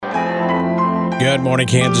Good morning,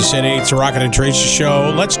 Kansas City. It's the Rocket and Teresa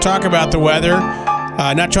Show. Let's talk about the weather.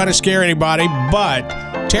 Not trying to scare anybody, but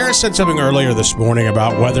Tara said something earlier this morning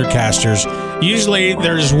about weathercasters. Usually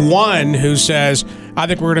there's one who says, I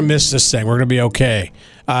think we're going to miss this thing. We're going to be okay.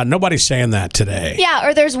 Nobody's saying that today. Yeah,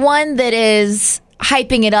 or there's one that is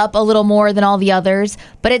hyping it up a little more than all the others.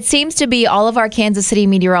 But it seems to be all of our Kansas City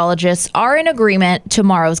meteorologists are in agreement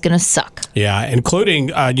tomorrow's going to suck. Yeah, including,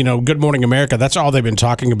 Good Morning America. That's all they've been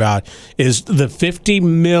talking about is the 50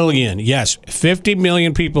 million, yes, 50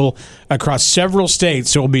 million people across several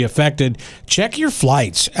states that will be affected. Check your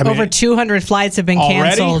flights. Over 200 flights have been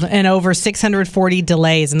canceled and over 640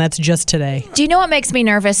 delays, and that's just today. Do you know what makes me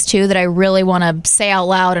nervous, too, that I really want to say out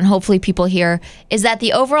loud and hopefully people hear, is that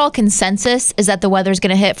the overall consensus is that the weather's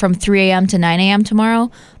going to hit from 3 a.m. to 9 a.m. tomorrow.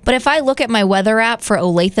 But if I look at my weather app for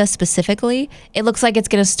Olathe specifically, it looks like it's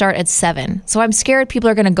going to start at 7. So I'm scared people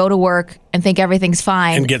are going to go to work and think everything's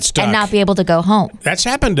fine and get stuck and not be able to go home. That's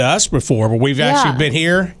happened to us before, but we've actually been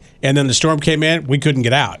here, and then the storm came in. We couldn't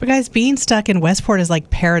get out. But guys, being stuck in Westport is like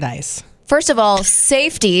paradise. First of all,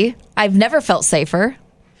 safety. I've never felt safer.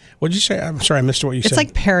 What'd you say? I'm sorry, I missed what you said. It's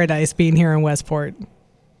like paradise being here in Westport.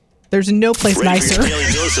 There's no place nicer. Ready for your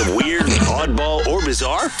daily dose of weird, oddball, or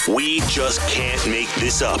bizarre? We just can't make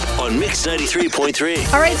this up on Mix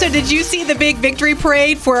 93.3. All right, so did you see the big victory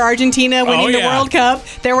parade for Argentina winning the World Cup?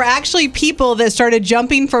 There were actually people that started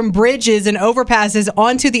jumping from bridges and overpasses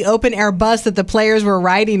onto the open air bus that the players were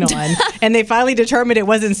riding on. And they finally determined it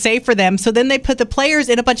wasn't safe for them. So then they put the players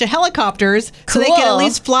in a bunch of helicopters so they could at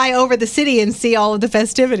least fly over the city and see all of the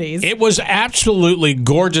festivities. It was absolutely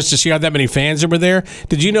gorgeous to see how that many fans were there.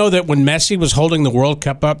 Did you know that when Messi was holding the World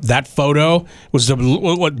Cup up, that photo was the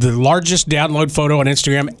largest download photo on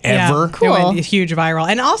Instagram ever? Yeah, cool. It went huge viral.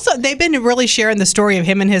 And also, they've been really sharing the story of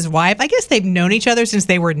him and his wife. I guess they've known each other since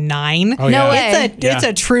they were 9. Oh, no way. It's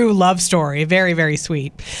a true love story. Very, very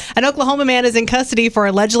sweet. An Oklahoma man is in custody for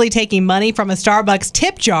allegedly taking money from a Starbucks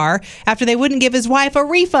tip jar after they wouldn't give his wife a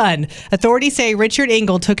refund. Authorities say Richard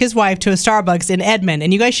Engel took his wife to a Starbucks in Edmond.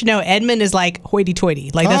 And you guys should know Edmond is like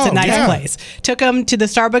hoity-toity. Like, that's a nice place. Took him to the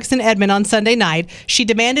Starbucks in Edmond on Sunday night. She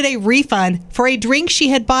demanded a refund for a drink she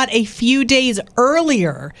had bought a few days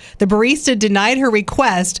earlier. The barista denied her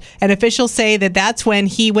request, and officials say that that's when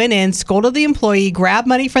he went in, scolded the employee, grabbed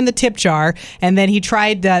money from the tip jar, and then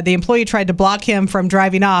the employee tried to block him from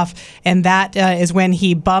driving off, and that is when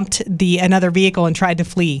he bumped another vehicle and tried to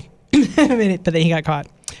flee. But then he got caught.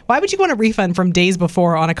 Why would you want a refund from days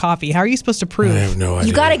before on a coffee? How are you supposed to prove? I have no idea.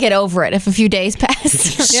 You got to get over it if a few days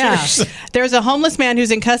pass. Yeah. There's a homeless man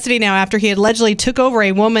who's in custody now after he allegedly took over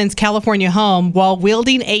a woman's California home while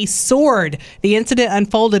wielding a sword. The incident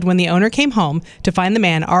unfolded when the owner came home to find the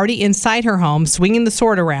man already inside her home, swinging the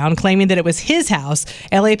sword around, claiming that it was his house.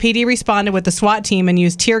 LAPD responded with the SWAT team and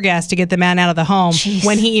used tear gas to get the man out of the home. Jeez.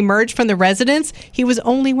 When he emerged from the residence, he was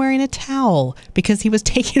only wearing a towel because he was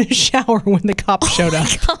taking a shower when the cops showed up.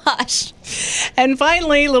 Gosh. And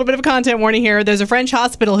finally, a little bit of a content warning here. There's a French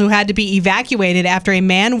hospital who had to be evacuated after a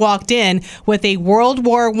man walked in with a World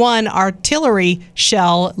War I artillery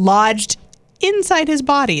shell lodged inside his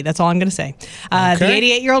body. That's all I'm going to say. The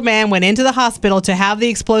 88-year-old man went into the hospital to have the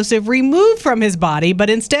explosive removed from his body,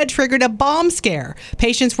 but instead triggered a bomb scare.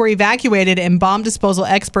 Patients were evacuated and bomb disposal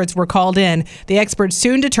experts were called in. The experts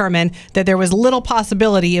soon determined that there was little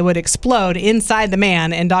possibility it would explode inside the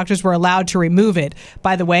man, and doctors were allowed to remove it.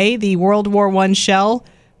 By the way, the World War I shell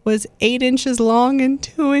was 8 inches long and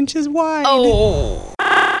 2 inches wide. Oh.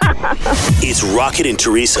 It's Rocket and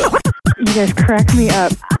Teresa You guys crack me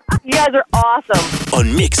up. You guys are awesome.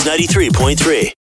 on Mix 93.3.